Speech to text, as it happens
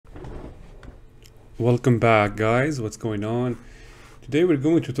Welcome back, guys. What's going on? Today we're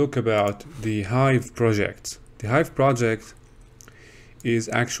going to talk about the Hive project. The Hive project is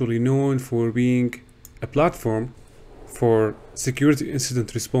actually known for being a platform for security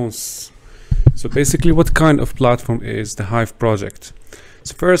incident response. So basically, what kind of platform is the Hive project?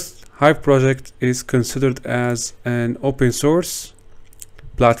 So first, Hive project is considered as an open source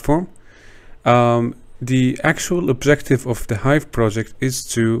platform. The actual objective of the Hive project is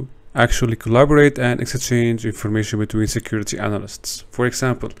to actually collaborate and exchange information between security analysts. For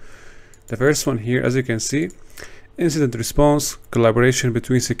example, the first one here, as you can see, incident response collaboration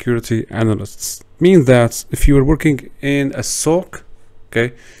between security analysts, means that if you are working in a SOC,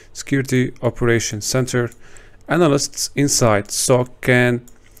 okay, security operations center, analysts inside SOC can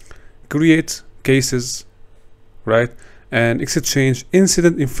create cases, right, and exchange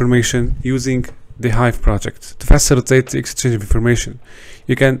incident information using the Hive project to facilitate the exchange of information.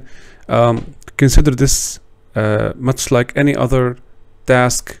 You can consider this much like any other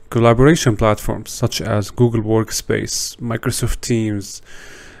task collaboration platforms such as Google Workspace, Microsoft Teams,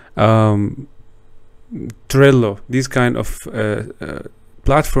 Trello. These kind of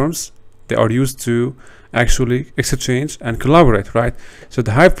platforms, they are used to actually exchange and collaborate, right? So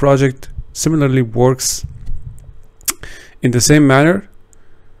the Hive project similarly works in the same manner,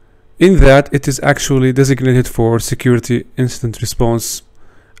 in that it is actually designated for security incident response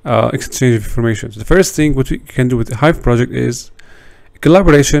exchange of information. So the first thing what we can do with the Hive project is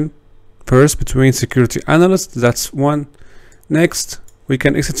collaboration first between security analysts. That's one. Next, we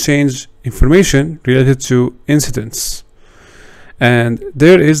can exchange information related to incidents, and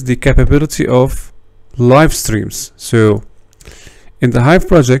there is the capability of live streams. So in the Hive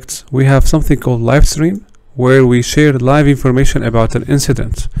project, we have something called live stream, where we share live information about an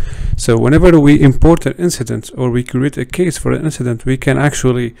incident. So whenever we import an incident or we create a case for an incident, we can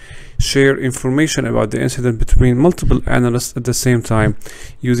actually share information about the incident between multiple analysts at the same time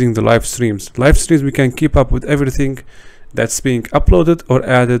using the live streams. Live streams, we can keep up with everything that's being uploaded or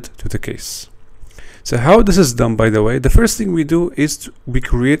added to the case. So how this is done, by the way, the first thing we do is we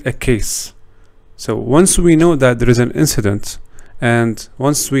create a case. So once we know that there is an incident, and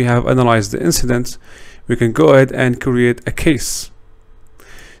once we have analyzed the incident, we can go ahead and create a case.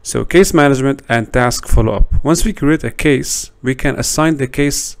 So case management and task follow-up. Once we create a case, we can assign the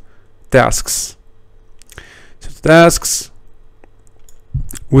case tasks. So tasks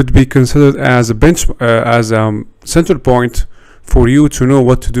would be considered as a central point for you to know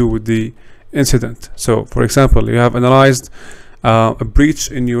what to do with the incident. So for example, you have analyzed a breach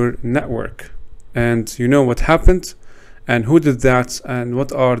in your network, and you know what happened and who did that and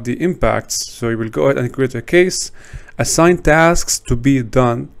what are the impacts. So you will go ahead and create a case, assign tasks to be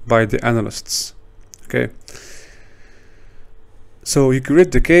done by the analysts. Okay, so you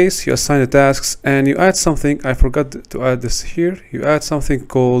create the case, you assign the tasks, and you add something. I forgot to add this here. You add something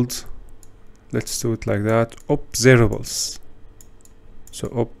called, let's do it like that, observables.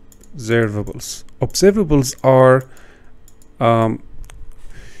 So observables are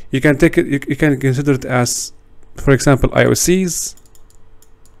you can take it, you can consider it as, for example, IOCs.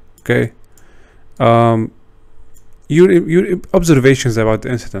 Okay, your observations about the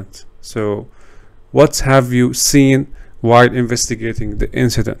incident. So what have you seen while investigating the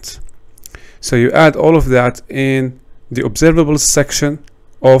incident? So you add all of that in the observables section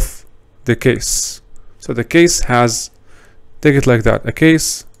of the case. So the case has, take it like that, a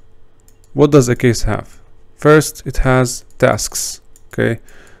case. What does a case have? First, it has tasks. Okay,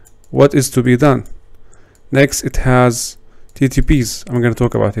 what is to be done? Next, it has TTPs. I'm going to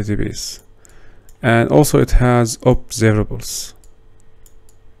talk about TTPs. And also it has observables.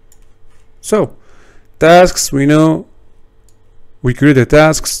 So tasks, we know we create the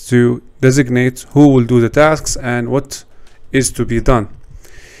tasks to designate who will do the tasks and what is to be done.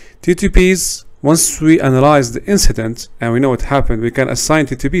 TTPs, once we analyze the incident and we know what happened, we can assign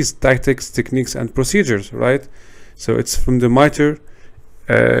TTPs, tactics, techniques, and procedures, right? So it's from the MITRE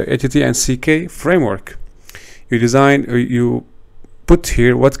ATT and CK framework. You design, or you put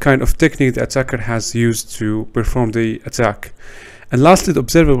here what kind of technique the attacker has used to perform the attack. And lastly, the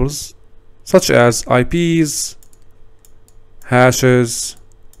observables such as IPs, hashes,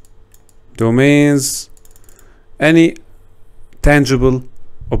 domains, any tangible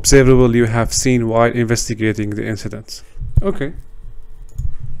observable you have seen while investigating the incident. Okay.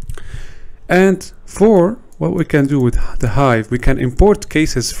 And for what we can do with the Hive, we can import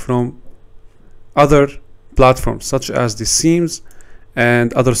cases from other platforms such as the SIEMs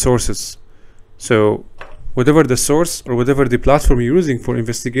and other sources. So whatever the source or whatever the platform you're using for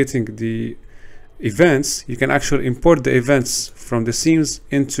investigating the events, you can actually import the events from the SIEMs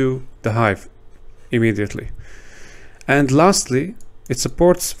into the Hive. immediately. And lastly, it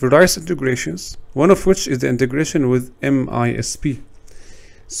supports various integrations, one of which is the integration with MISP.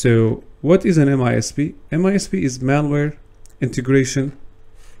 So what is an MISP? MISP is malware integration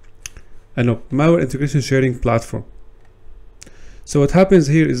sharing platform. So what happens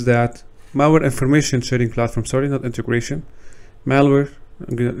here is that malware information sharing platform, sorry, not integration, malware,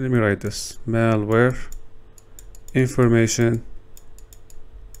 let me write this, malware information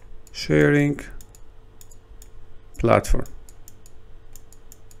sharing platform.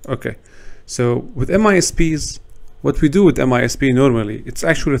 Okay, so with MISPs, what we do with MISP normally, it's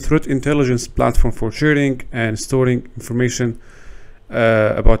actually a threat intelligence platform for sharing and storing information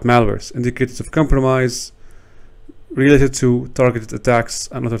about malwares, indicators of compromise related to targeted attacks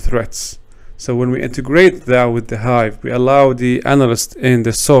and other threats. So when we integrate that with the Hive, we allow the analyst in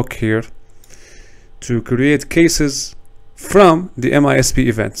the SOC here to create cases from the MISP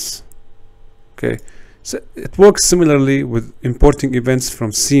events. Okay, so it works similarly with importing events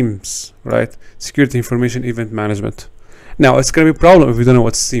from SIEMs, right? Security Information Event Management. Now it's gonna be a problem if you don't know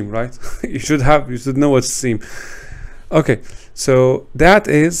what's SIEM, right? you should know what's SIEM. Okay, so that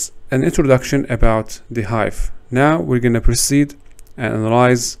is an introduction about the Hive. Now we're gonna proceed and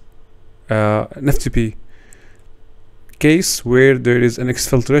analyze an FTP case where there is an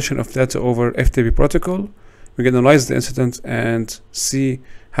exfiltration of data over FTP protocol. We can analyze the incident and see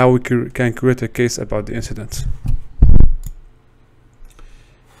how we can create a case about the incident.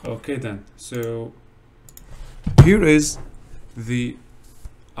 Okay then, so here is the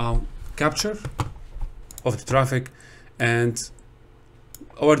capture of the traffic, and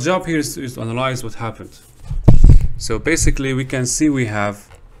our job here is to analyze what happened. So basically we can see we have,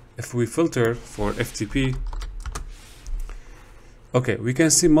 if we filter for FTP, okay, we can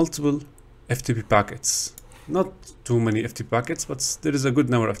see multiple FTP packets. Not too many FTP packets, but there is a good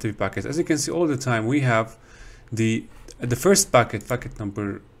number of FTP packets. As you can see all the time, we have the first packet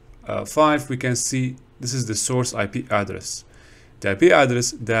number 5, we can see this is the source IP address. The IP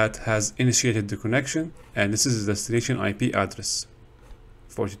address that has initiated the connection, and this is the destination IP address,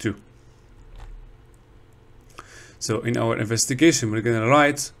 42. So in our investigation, we're going to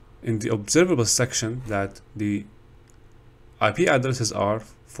write in the observable section that the IP addresses are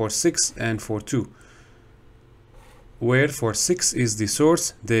 46 and 42, where 46 is the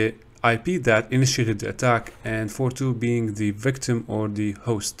source, the IP that initiated the attack, and 42 being the victim or the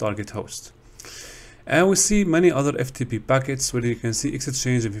host, target host. And we see many other FTP packets where you can see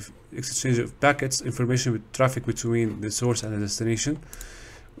exchange of packets, information with traffic between the source and the destination.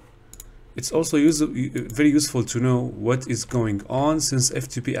 It's also very useful to know what is going on, since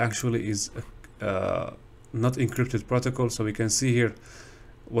FTP actually is not encrypted protocol. So we can see here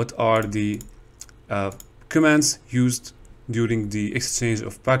what are the commands used during the exchange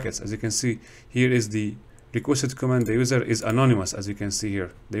of packets. As you can see, here is the requested command. The user is anonymous. As you can see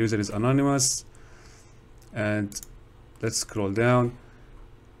here, the user is anonymous. And let's scroll down.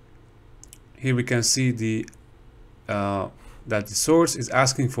 Here we can see the that the source is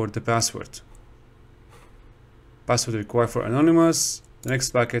asking for the password required for anonymous. The next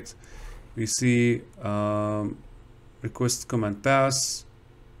packet we see request command pass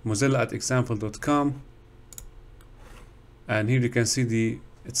mozilla@example.com, and here you can see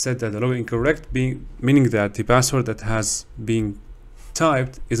it said that the login incorrect, meaning that the password that has been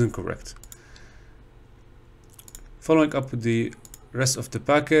typed isn't correct. Following up with the rest of the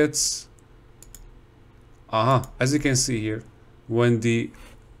packets, as you can see here, when this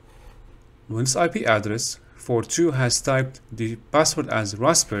IP address 42 has typed the password as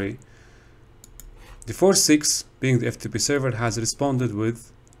Raspberry, the 46, being the FTP server, has responded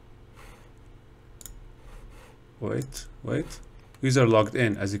with user logged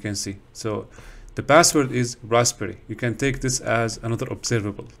in, as you can see. So the password is Raspberry. You can take this as another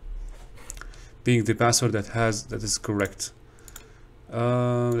observable, being the password that is correct.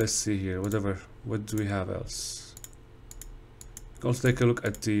 Let's see here, what do we have else? You can also take a look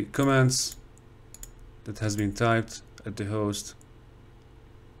at the commands that has been typed at the host.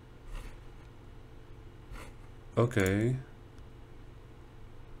 Okay,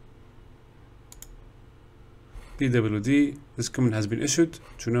 pwd, this command has been issued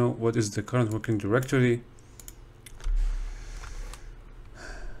to know what is the current working directory.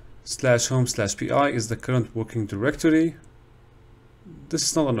 /home/pi is the current working directory. This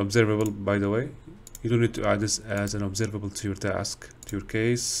is not an observable, by the way. You don't need to add this as an observable to your task, to your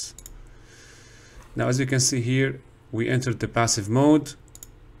case. Now, as you can see here, we entered the passive mode.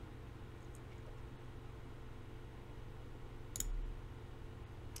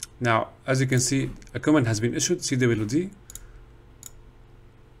 Now, as you can see, a command has been issued, cwd.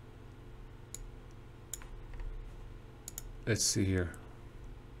 let's see here.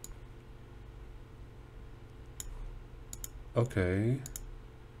 Okay,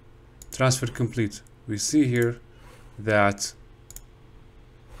 transfer complete. We see here that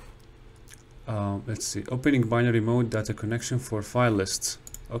let's see, opening binary mode data connection for file lists.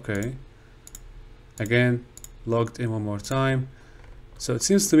 Okay, again logged in one more time. So it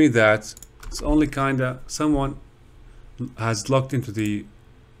seems to me that it's only kinda someone has logged into the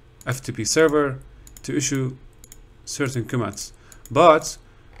FTP server to issue certain commands, but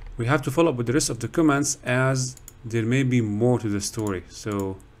we have to follow up with the rest of the commands as there may be more to the story.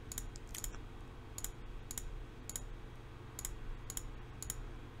 So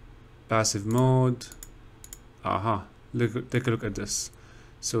passive mode, take a look at this.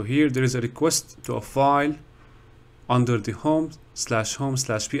 So here there is a request to a file under the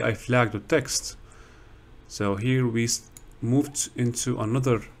home/home/pi flag.txt. So here we moved into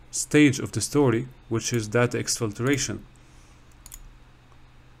another stage of the story, which is data exfiltration.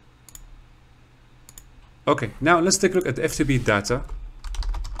 Okay, now let's take a look at the FTP data.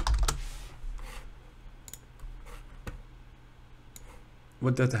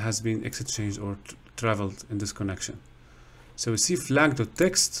 What data has been exchanged or traveled in this connection? So we see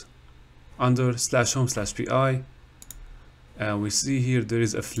flag.txt under /home/pi. We see here there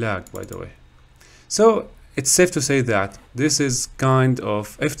is a flag, by the way. So it's safe to say that this is kind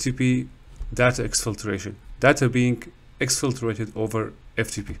of FTP data exfiltration, data being exfiltrated over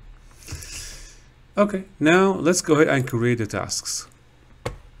FTP. Okay, now let's go ahead and create the tasks,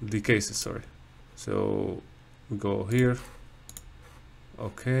 the cases, sorry. So we go here.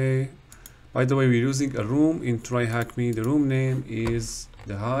 Okay, by the way, we're using a room in TryHackMe. The room name is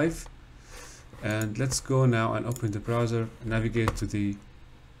TheHive. And let's go now and open the browser, navigate to the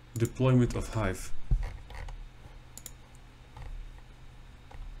deployment of Hive.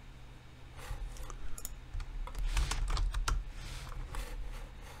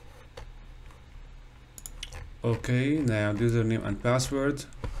 Okay, now username and password.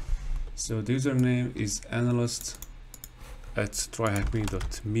 So the username is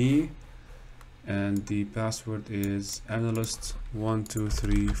analyst@tryhackme.me and the password is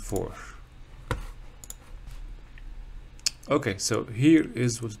analyst1234. Okay, so here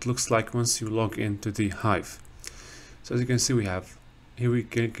is what it looks like once you log into the Hive. So as you can see, we have here we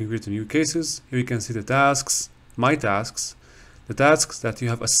can create new cases. Here we can see the tasks, my tasks, the tasks that you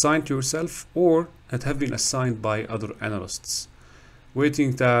have assigned to yourself or that have been assigned by other analysts,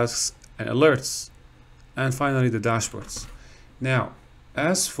 waiting tasks and alerts, and finally the dashboards. Now,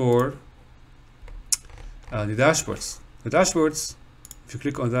 as for the dashboards, if you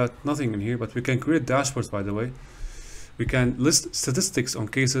click on that, nothing in here, but we can create dashboards, by the way. We can list statistics on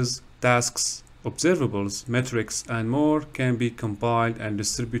cases, tasks, observables, metrics, and more can be compiled and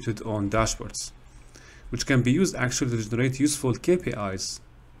distributed on dashboards, which can be used actually to generate useful KPIs,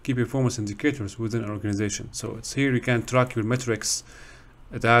 key performance indicators within an organization. So it's here you can track your metrics,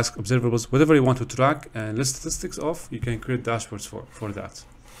 tasks, observables, whatever you want to track and list statistics of, you can create dashboards for that.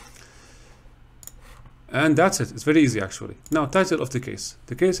 And that's it. It's very easy actually. Now, title of the case.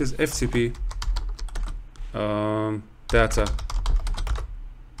 The case is FTP data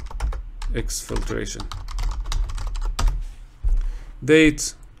exfiltration.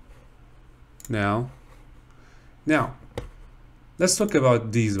 Date. Now, let's talk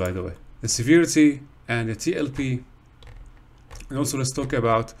about these, by the way, the severity and the TLP, and also let's talk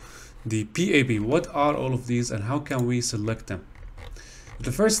about the PAP. What are all of these and how can we select them?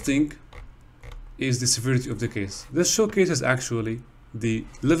 The first thing is the severity of the case. This showcases actually the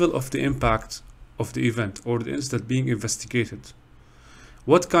level of the impact of the event or the incident being investigated.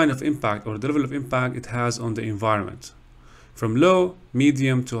 What kind of impact or the level of impact it has on the environment, from low,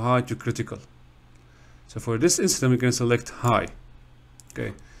 medium to high to critical. So for this incident, we can select high.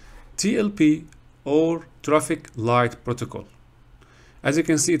 Okay, TLP or traffic light protocol. As you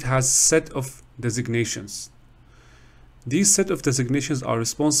can see, it has set of designations. These set of designations are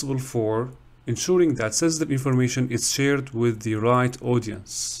responsible for ensuring that sensitive information is shared with the right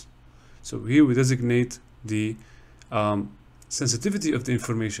audience. So here we designate the sensitivity of the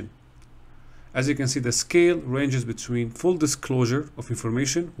information. As you can see, the scale ranges between full disclosure of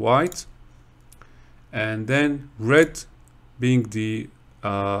information, white, and then red being the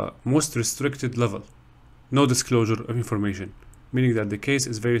most restricted level, no disclosure of information, meaning that the case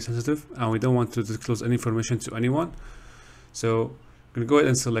is very sensitive and we don't want to disclose any information to anyone. So I'm going to go ahead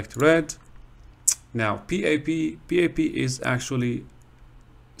and select red. Now PAP is actually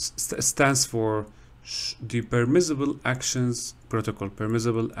stands for the permissible actions protocol.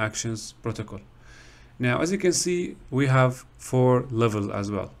 Now as you can see, we have 4 levels as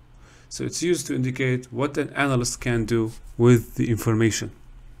well. So it's used to indicate what an analyst can do with the information,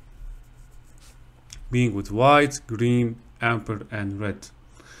 being with white, green, amber, and red.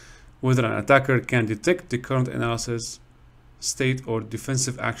 Whether an attacker can detect the current analysis state or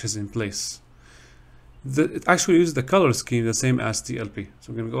defensive actions in place. It actually uses the color scheme the same as TLP.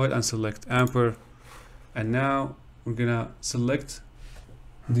 So we're going to go ahead and select amber, and now we're going to select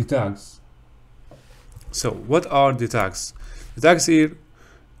the tags. So what are the tags? The tags here,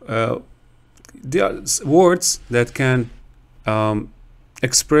 they are words that can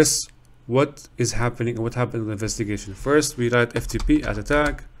express what is happening and what happened in the investigation. First, we write FTP as a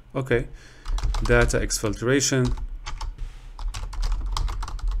tag. Okay, data exfiltration.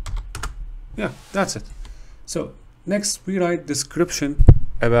 Yeah, that's it. So next we write description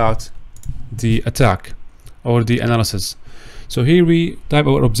about the attack or the analysis. So here we type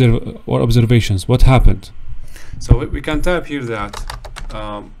our observations, what happened. So we can type here that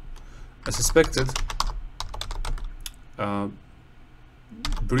a suspected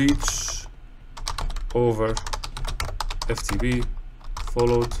breach over FTP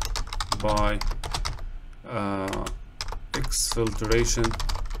followed by exfiltration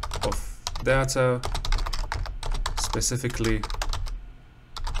of data, specifically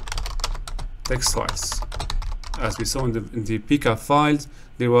text files. As we saw in the PK files,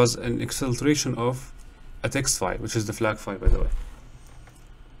 there was an exfiltration of a text file, which is the flag file, by the way.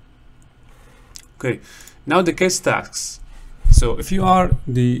 Okay, now the case tasks. So if you are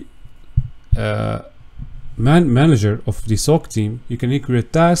the manager of the SOC team, you can here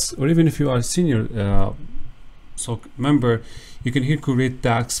create tasks, or even if you are a senior SOC member, you can here create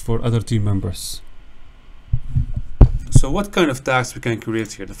tasks for other team members. So what kind of tasks we can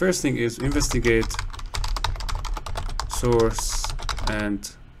create here? The first thing is investigate source and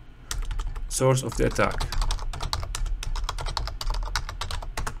source of the attack.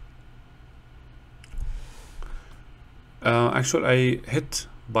 Actually, I hit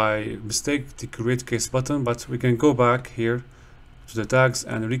by mistake the create case button, but we can go back here to the tags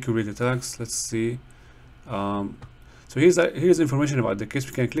and recreate the tags. Let's see. So here's information about the case.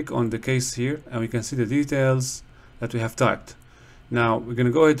 We can click on the case here and we can see the details that we have typed. Now we're going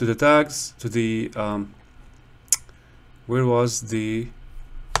to go ahead to the tags, to the where was the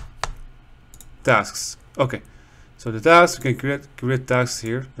tasks? Okay, so the tasks, we can create tasks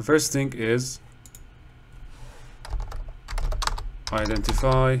here. The first thing is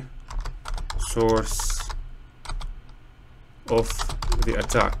identify source of the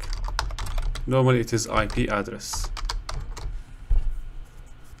attack. Normally it is IP address.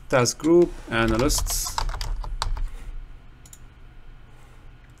 Task group, analysts.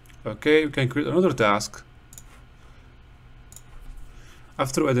 Okay, we can create another task.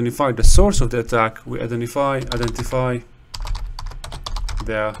 After we identify the source of the attack, we identify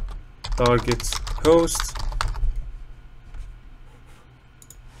the target host,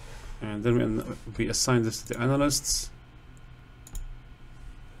 and then we assign this to the analysts.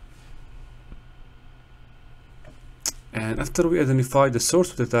 And after we identify the source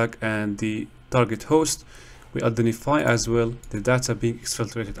of the attack and the target host, we identify as well the data being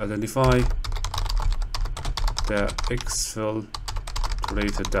exfiltrated. Identify the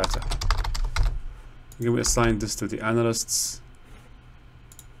exfiltrated data. Again, we assign this to the analysts.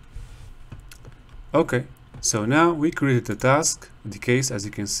 Okay, so now we created the task, the case, as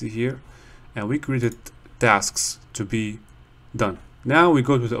you can see here, and we created tasks to be done. Now we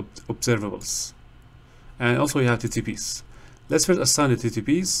go to the observables, and also we have TTPs. Let's first assign the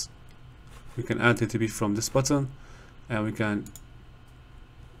TTPs. We can add TTP from this button, and we can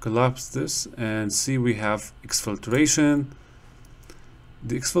collapse this and see we have exfiltration.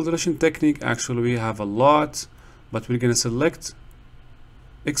 The exfiltration technique, actually we have a lot, but we're going to select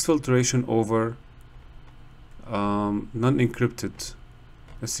exfiltration over non-encrypted.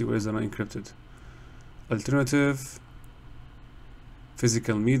 Let's see, where is the non-encrypted? Alternative,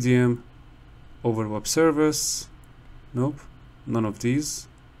 physical medium over web service. Nope, none of these.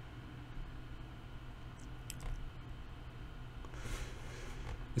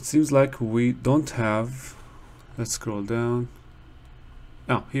 It seems like we don't have. Let's scroll down.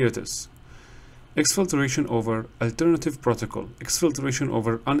 Oh, here it is. Exfiltration over alternative protocol. Exfiltration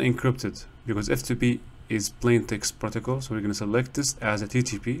over unencrypted, because FTP is plain text protocol. So we're going to select this as a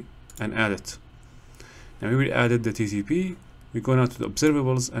TTP and add it. Now we added the TTP. We go now to the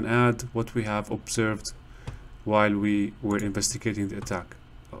observables and add what we have observed while we were investigating the attack.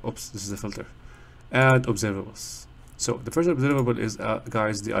 Oops, this is the filter. Add observables. So the first observable is,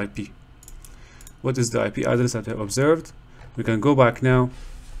 guys, the IP. What is the IP address that we have observed? We can go back now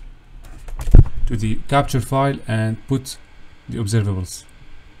to the capture file and put the observables.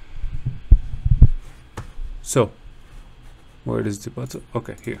 So where is the button?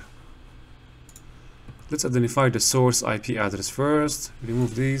 Okay, here. Let's identify the source IP address first.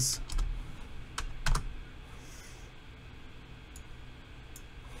 Remove these.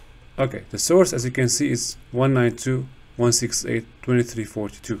 Okay, the source, as you can see, is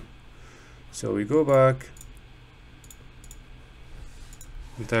 192.168.23.42. So we go back,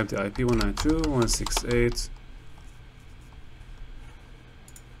 we type the IP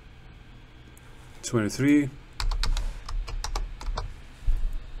 192.168.23.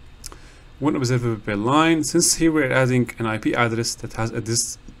 One observable per line. Since here we're adding an IP address that has a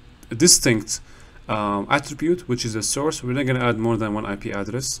distinct attribute, which is a source, we're not going to add more than one IP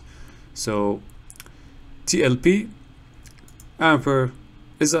address. So TLP ampere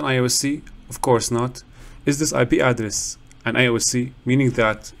is an IOC? Of course not. Is this IP address an IOC, meaning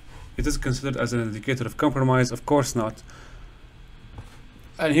that it is considered as an indicator of compromise? Of course not.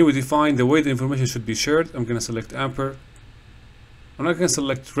 And here we define the way the information should be shared. I'm going to select ampere. I'm not going to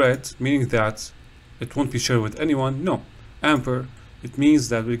select red, meaning that it won't be shared with anyone. No, ampere, it means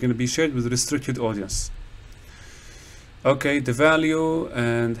that we're going to be shared with a restricted audience. Okay, the value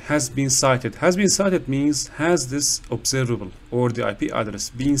and has been cited. Has been cited means has this observable or the IP address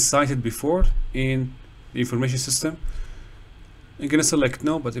been cited before in the information system? You're going to select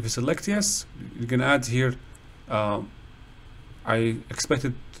no, but if you select yes, you're going to add here. I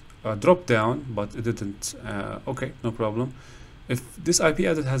expected a drop down, but it didn't. Okay, no problem. If this IP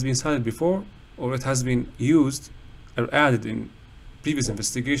address has been cited before or it has been used or added in previous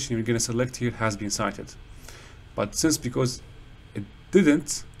investigation, you're going to select here has been cited. But because it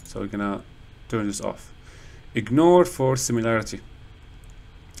didn't, so we're gonna turn this off. Ignore for similarity.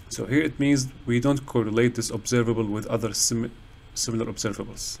 So here it means we don't correlate this observable with other similar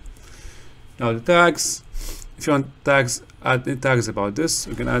observables. Now the tags, if you want tags, add tags about this.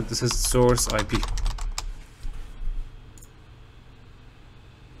 We can add this is source IP.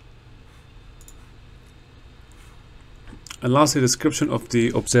 And lastly, description of the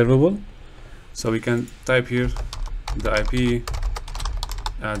observable. So we can type here the IP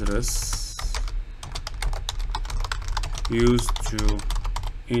address used to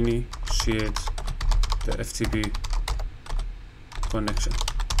initiate the FTP connection.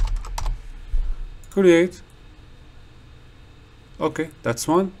 Create. Okay, that's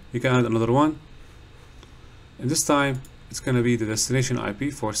one. You can add another one. And this time it's going to be the destination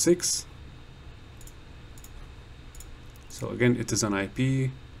IP 46. So again, it is an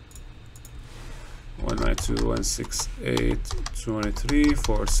IP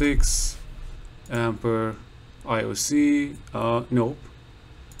 192.168.23.46 ampere IOC. Nope.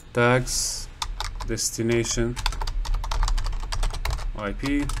 Tags destination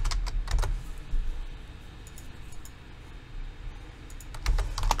IP.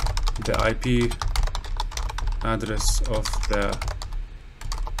 The IP address of the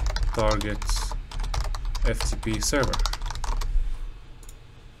target FTP server.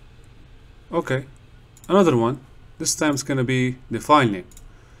 Okay. Another one, this time it's going to be the file name.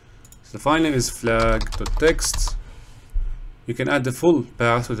 So the file name is flag.txt. You can add the full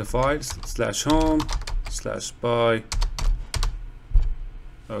path to the file, /home/by.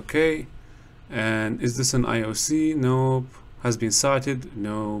 Okay. And is this an IOC? Nope. Has been cited?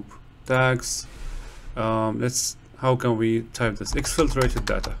 Nope. Tags. How can we type this? Exfiltrated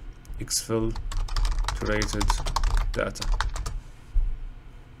data. Exfiltrated data.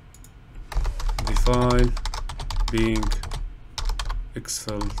 The file being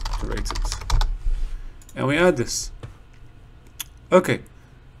exfiltrated, and we add this. Okay,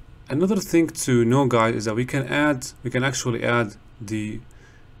 another thing to know, guys, is that we can actually add the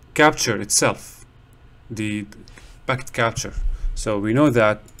capture itself, the packet capture. So we know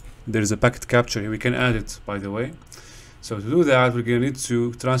that there is a packet capture here. We can add it, by the way. So to do that, we're gonna need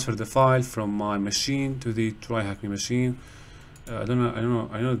to transfer the file from my machine to the TryHackMe machine. I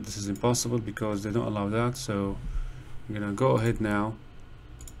know this is impossible because they don't allow that, so I'm gonna go ahead now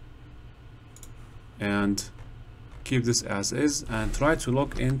and keep this as is and try to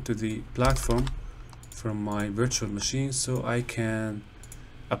log into the platform from my virtual machine so I can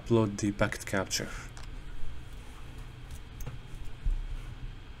upload the packet capture.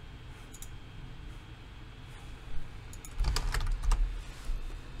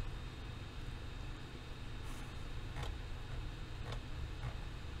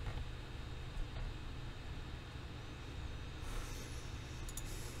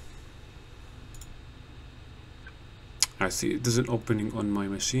 I see it doesn't opening on my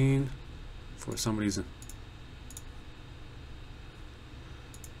machine for some reason.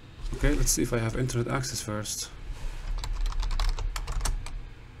 Okay, let's see if I have internet access first.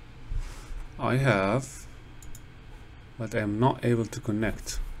 I have. but I am not able to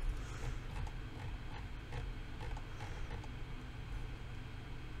connect.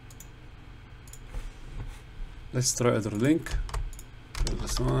 Let's try other link. Try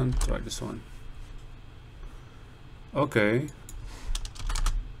this one, try this one. Okay.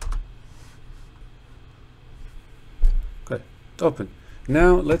 Okay, it's open.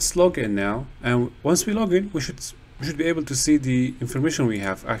 Now let's log in now, and once we log in, we should be able to see the information we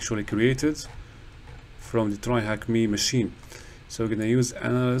have actually created from the TryHackMe machine. So we're gonna use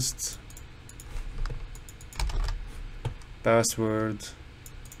analyst, password,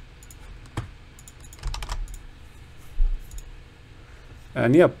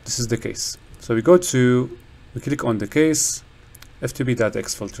 and yep, this is the case. So we click on the case, FTP data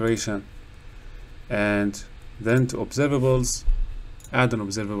exfiltration, and then to observables, add an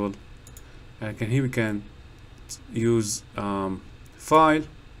observable, and here we can use file,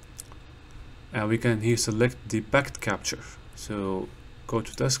 and we can here select the packet capture. So go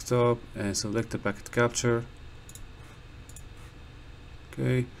to desktop and select the packet capture.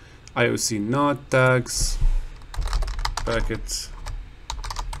 Okay, IOC not tags, packet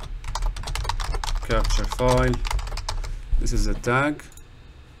capture file. This is a tag,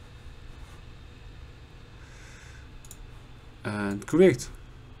 and create.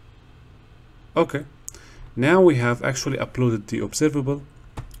 Okay, now we have actually uploaded the observable.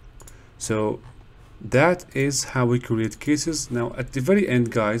 So that is how we create cases. Now at the very end,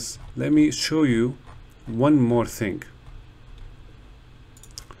 guys, let me show you one more thing.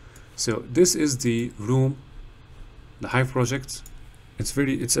 So this is the room, the Hive project. It's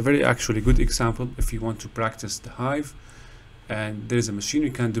a very actually good example if you want to practice the Hive, and there is a machine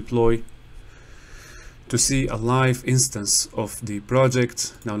you can deploy to see a live instance of the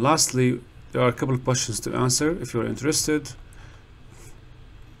project. Now lastly, there are a couple of questions to answer if you're interested.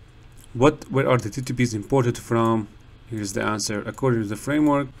 Where are the TTPs imported from? Here's the answer according to the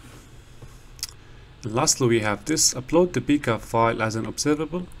framework. And lastly, we have this: upload the pcap file as an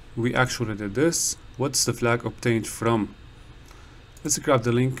observable. We actually did this. What's the flag obtained from? Let's grab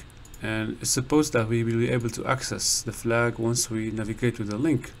the link, and it's supposed that we will be able to access the flag once we navigate to the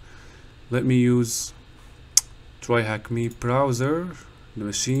link. Let me use TryHackMe browser, the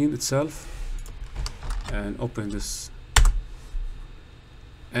machine itself, and open this.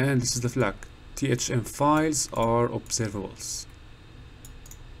 And this is the flag. THM files are observables.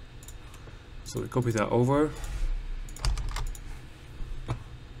 So we copy that over,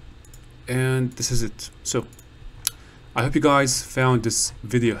 and this is it. So I hope you guys found this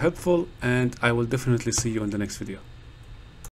video helpful, and I will definitely see you in the next video.